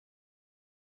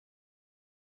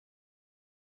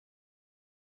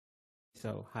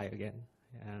So hi again.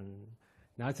 And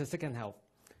now it's the second half.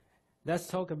 Let's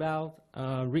talk about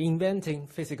reinventing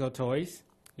physical toys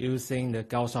using the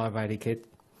GaussRFID kit.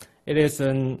 It is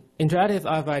an interactive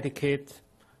RFID kit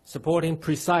supporting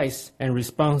precise and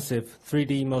responsive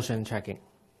 3D motion tracking.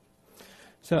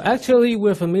 So actually,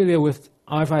 we're familiar with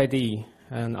RFID,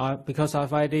 and because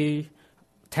RFID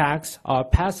tags are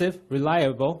passive,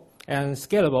 reliable, and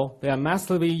scalable, they are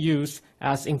massively used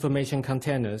as information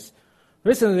containers.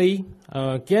 Recently,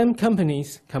 game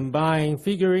companies combine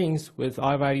figurines with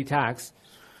RFID tags,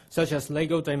 such as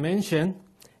Lego Dimension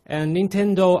and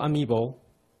Nintendo Amiibo.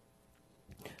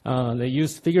 They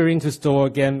use figurine to store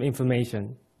game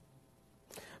information.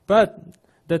 But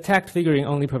the tagged figurine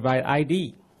only provide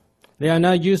ID. They are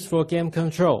not used for game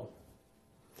control.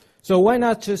 So why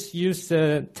not just use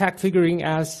the tagged figurine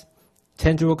as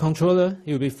tangible controller?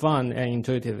 It would be fun and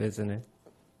intuitive, isn't it?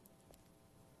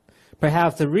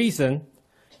 Perhaps the reason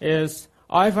is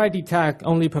RFID tag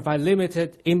only provide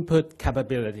limited input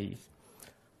capabilities.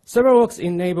 Serverworks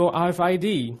enable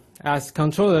RFID as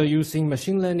controller using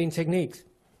machine learning techniques,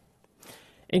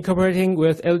 incorporating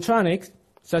with electronics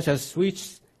such as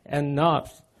switches and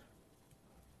knobs,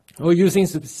 or using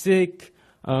specific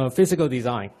physical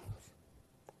design.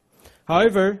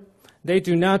 However, they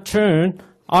do not turn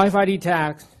RFID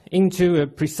tags into a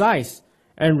precise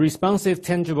and responsive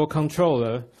tangible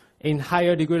controller in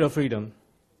higher degree of freedom.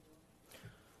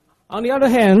 On the other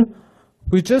hand,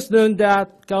 we just learned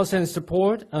that GaussSense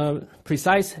support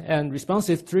precise and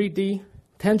responsive 3D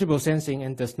tangible sensing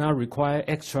and does not require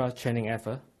extra training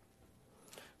effort.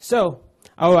 So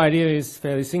our idea is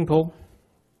fairly simple.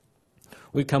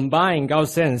 We combine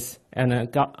GaussSense and an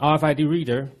RFID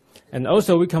reader, and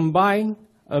also we combine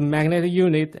a magnetic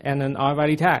unit and an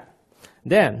RFID tag.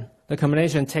 Then the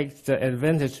combination takes the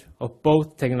advantage of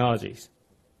both technologies.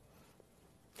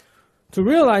 To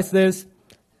realize this,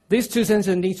 these two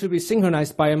sensors need to be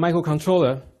synchronized by a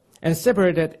microcontroller and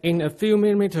separated in a few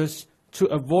millimeters to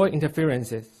avoid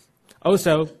interferences.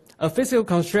 Also, a physical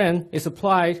constraint is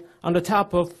applied on the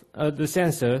top of the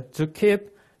sensor to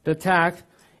keep the tag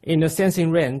in the sensing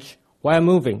range while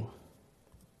moving.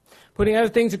 Putting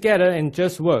everything together and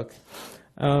just work.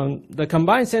 The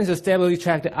combined sensors stably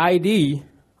track the ID,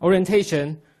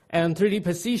 orientation, and 3D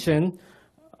position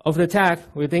of the tag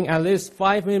within at least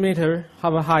 5 millimeter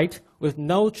hover height with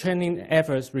no training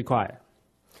efforts required.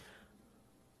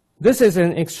 This is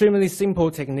an extremely simple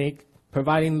technique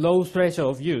providing low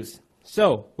threshold of use.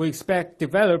 So we expect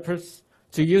developers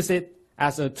to use it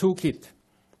as a toolkit.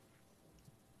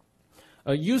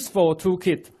 A useful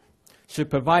toolkit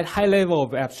should provide high level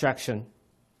of abstraction.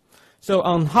 So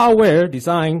on hardware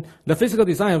design, the physical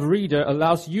design of reader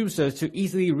allows users to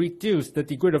easily reduce the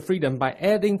degree of freedom by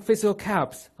adding physical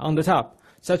caps on the top,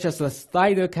 such as the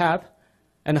slider cap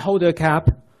and holder cap,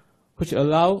 which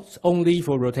allows only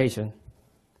for rotation.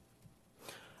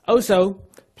 Also,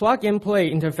 plug-and-play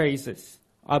interfaces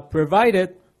are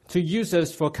provided to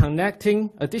users for connecting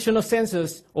additional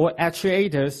sensors or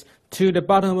actuators to the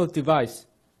bottom of the device.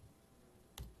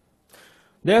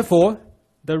 Therefore,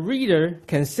 the reader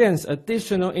can sense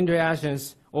additional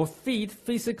interactions or feed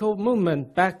physical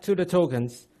movement back to the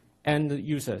tokens and the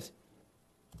users.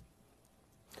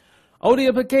 All the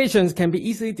applications can be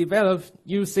easily developed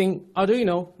using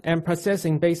Arduino and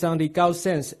processing based on the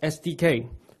GaussSense SDK,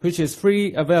 which is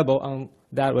freely available on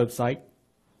that website.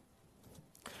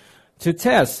 To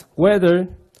test whether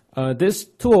this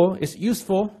tool is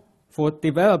useful for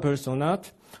developers or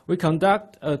not, we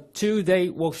conduct a 2-day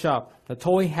workshop, a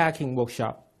toy hacking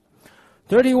workshop.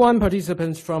 31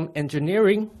 participants from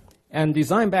engineering and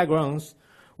design backgrounds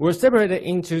were separated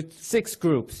into 6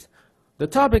 groups. The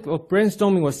topic of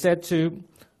brainstorming was set to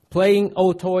playing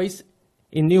old toys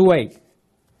in new ways.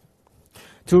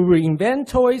 To reinvent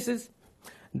toys,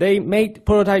 they made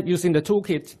prototype using the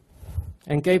toolkit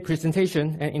and gave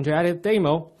presentation and interactive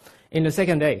demo in the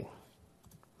second day.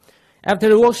 After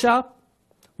the workshop,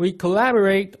 we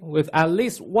collaborate with at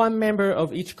least one member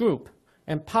of each group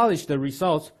and polish the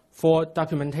results for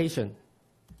documentation.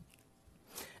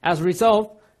 As a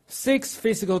result, 6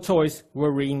 physical toys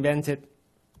were reinvented.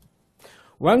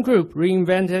 One group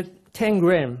reinvented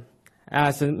tangram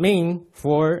as a mean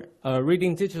for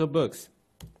reading digital books.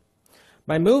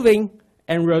 By moving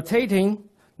and rotating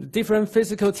the different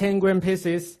physical tangram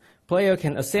pieces, player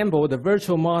can assemble the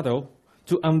virtual model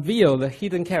to unveil the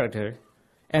hidden character,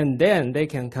 and then they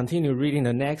can continue reading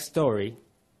the next story.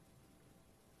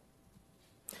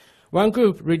 One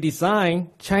group redesigned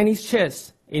Chinese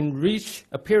chess in rich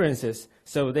appearances,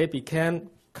 so they became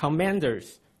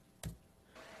commanders.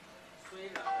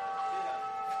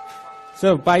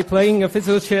 So by playing a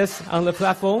physical chess on the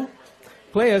platform,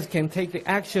 players can take the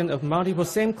action of multiple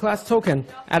same class tokens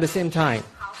at the same time,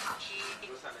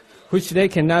 which they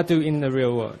cannot do in the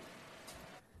real world.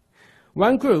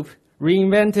 One group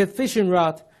reinvented fishing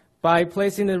rod by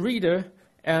placing the reader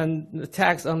and the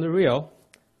tags on the reel.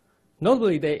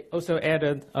 Notably, they also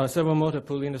added a servo motor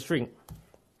pulling the string.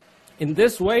 In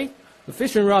this way, the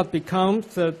fishing rod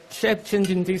becomes a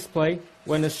shape-changing display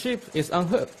when the ship is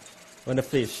unhooked, when the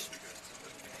fish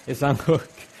is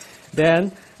unhooked.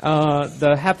 Then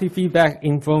the haptic feedback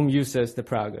informs users the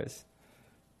progress.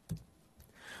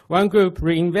 One group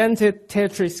reinvented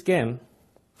Tetris game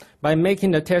by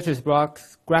making the Tetris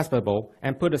blocks graspable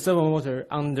and put a servo motor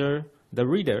under the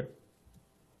reader.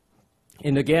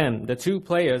 In the game, the two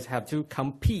players have to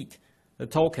compete the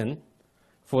token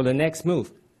for the next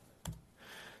move.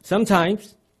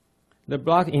 Sometimes, the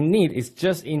block in need is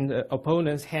just in the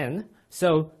opponent's hand,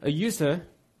 so a user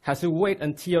has to wait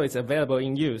until it's available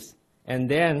in use, and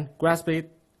then grasp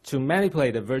it to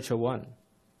manipulate the virtual one.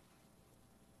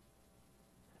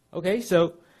 Okay,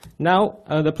 so now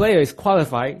the player is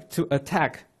qualified to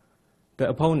attack the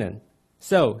opponent.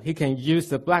 So he can use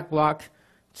the black block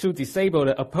to disable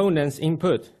the opponent's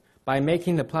input by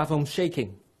making the platform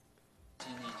shaking.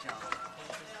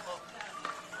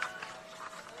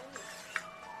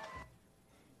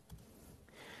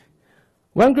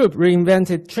 One group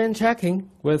reinvented trend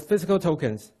tracking with physical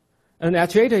tokens. An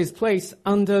actuator is placed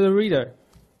under the reader.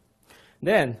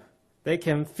 Then they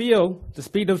can feel the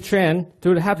speed of trend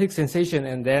through the haptic sensation,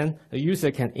 and then the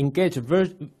user can engage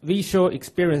visual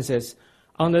experiences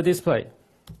on the display.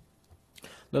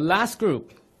 The last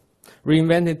group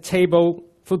reinvented table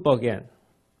football game.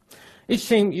 Each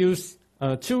team used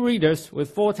 2 readers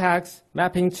with 4 tags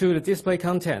mapping to the display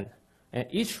content, and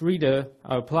each reader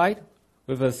are applied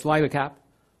with a slider cap.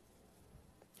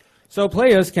 So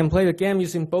players can play the game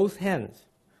using both hands,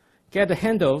 get the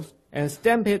handles, and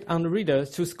stamp it on the reader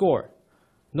to score.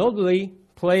 Notably,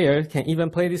 players can even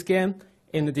play this game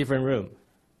in a different room.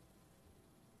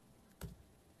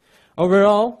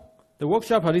 Overall, the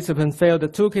workshop participants found the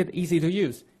toolkit easy to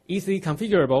use, easily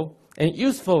configurable, and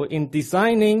useful in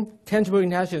designing tangible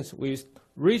interactions with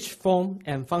rich form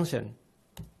and function.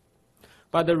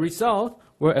 But the results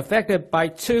were affected by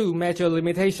 2 major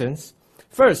limitations.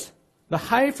 First, the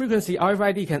high-frequency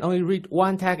RFID can only read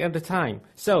 1 tag at a time,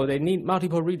 so they need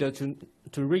multiple readers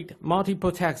to read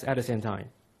multiple tags at the same time.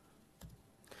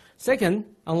 Second,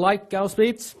 unlike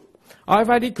GaussStage,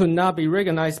 RFID could not be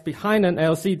recognized behind an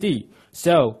LCD,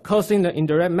 so causing the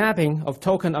indirect mapping of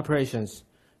token operations.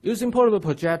 Using portable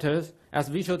projectors as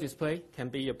visual display can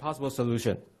be a possible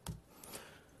solution.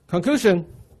 Conclusion: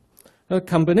 a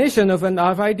combination of an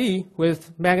RFID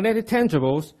with magnetic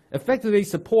tangibles effectively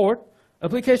support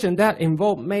applications that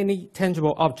involve many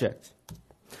tangible objects.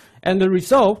 And the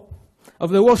result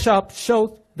of the workshop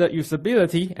showed the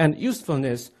usability and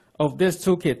usefulness of this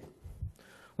toolkit.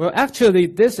 Well, actually,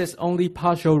 this is only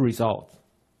partial result.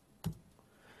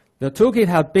 The toolkit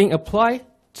has been applied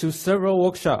to several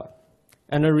workshops,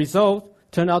 and the result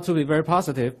turned out to be very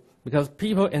positive because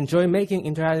people enjoy making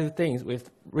interactive things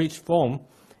with rich form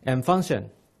and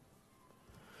function.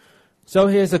 So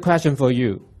here's a question for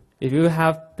you. If you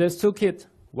have this toolkit,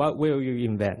 what will you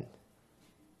invent?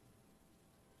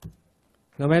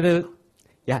 No matter,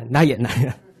 not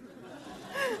yet.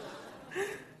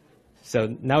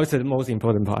 So now it's the most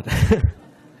important part.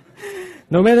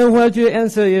 No matter what your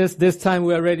answer is, this time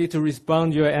we are ready to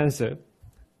respond to your answer.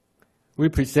 We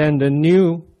present the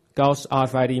new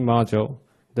GaussRFID module,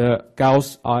 the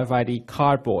GaussRFID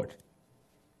cardboard,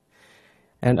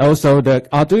 and also the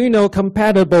Arduino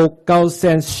compatible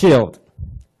GaussSense shield.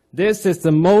 This is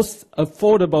the most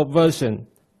affordable version,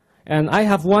 and I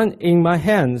have one in my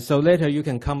hand, so later you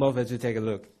can come over to take a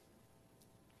look.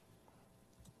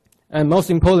 And most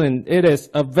important, it is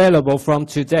available from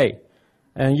today,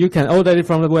 and you can order it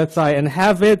from the website and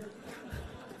have it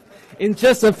in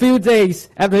just a few days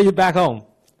after you're back home.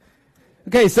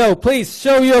 Okay, so please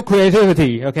show your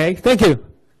creativity, okay? Thank you.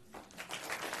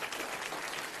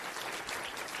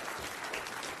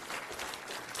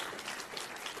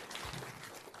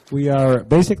 We are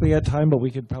basically at time, but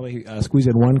we could probably squeeze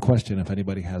in one question if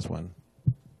anybody has one.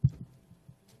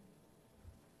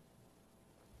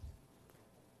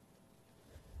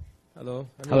 Hello.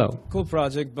 Hello. Cool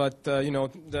project, but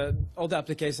all the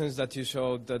applications that you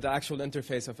showed, the actual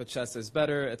interface of a chess is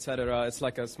better, etc. It's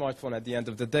like a smartphone at the end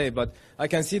of the day, but I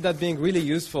can see that being really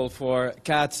useful for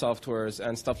CAD softwares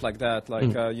and stuff like that.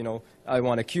 Like, I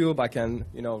want a cube, I can,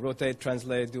 rotate,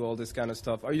 translate, do all this kind of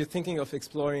stuff. Are you thinking of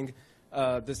exploring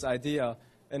this idea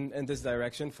in this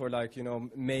direction for, like,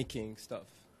 making stuff?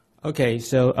 Okay,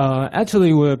 so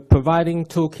actually we're providing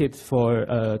toolkits for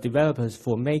developers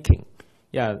for making.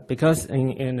 Yeah, because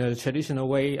in a traditional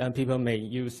way, people may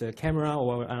use a camera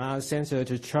or another sensor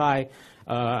to try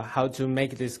how to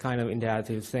make this kind of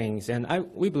interactive things. And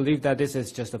we believe that this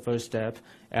is just the first step,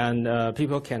 and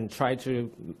people can try to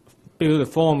build a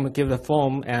form, give the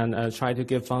form, and try to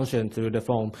give function through the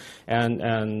form,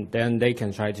 and then they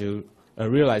can try to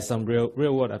realize some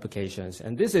real-world applications.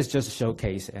 And this is just a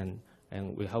showcase, and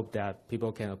we hope that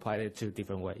people can apply it to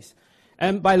different ways.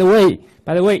 And by the way,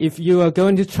 if you are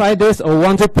going to try this or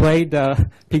want to play the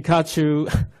Pikachu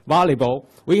volleyball,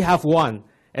 we have one,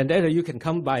 and later you can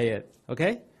come by it.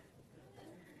 Okay?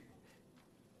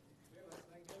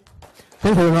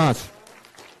 Thank you very much.